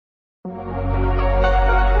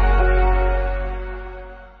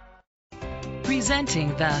Presenting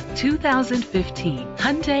the 2015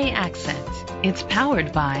 Hyundai Accent. It's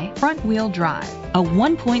powered by front-wheel drive, a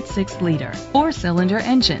 1.6-liter four-cylinder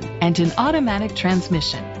engine, and an automatic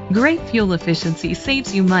transmission. Great fuel efficiency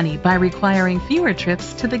saves you money by requiring fewer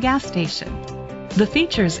trips to the gas station. The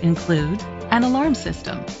features include an alarm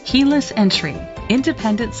system, keyless entry,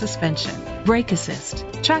 independent suspension, brake assist,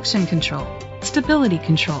 traction control, stability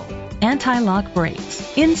control, anti-lock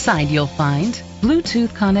brakes. Inside you'll find Bluetooth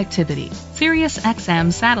connectivity, Sirius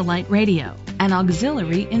XM satellite radio, an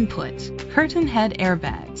auxiliary input, curtain head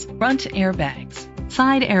airbags, front airbags,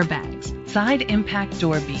 side impact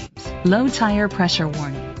door beams, low tire pressure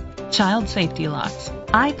warning, child safety locks,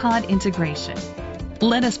 iPod integration.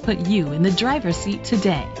 Let us put you in the driver's seat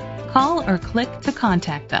today. Call or click to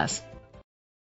contact us.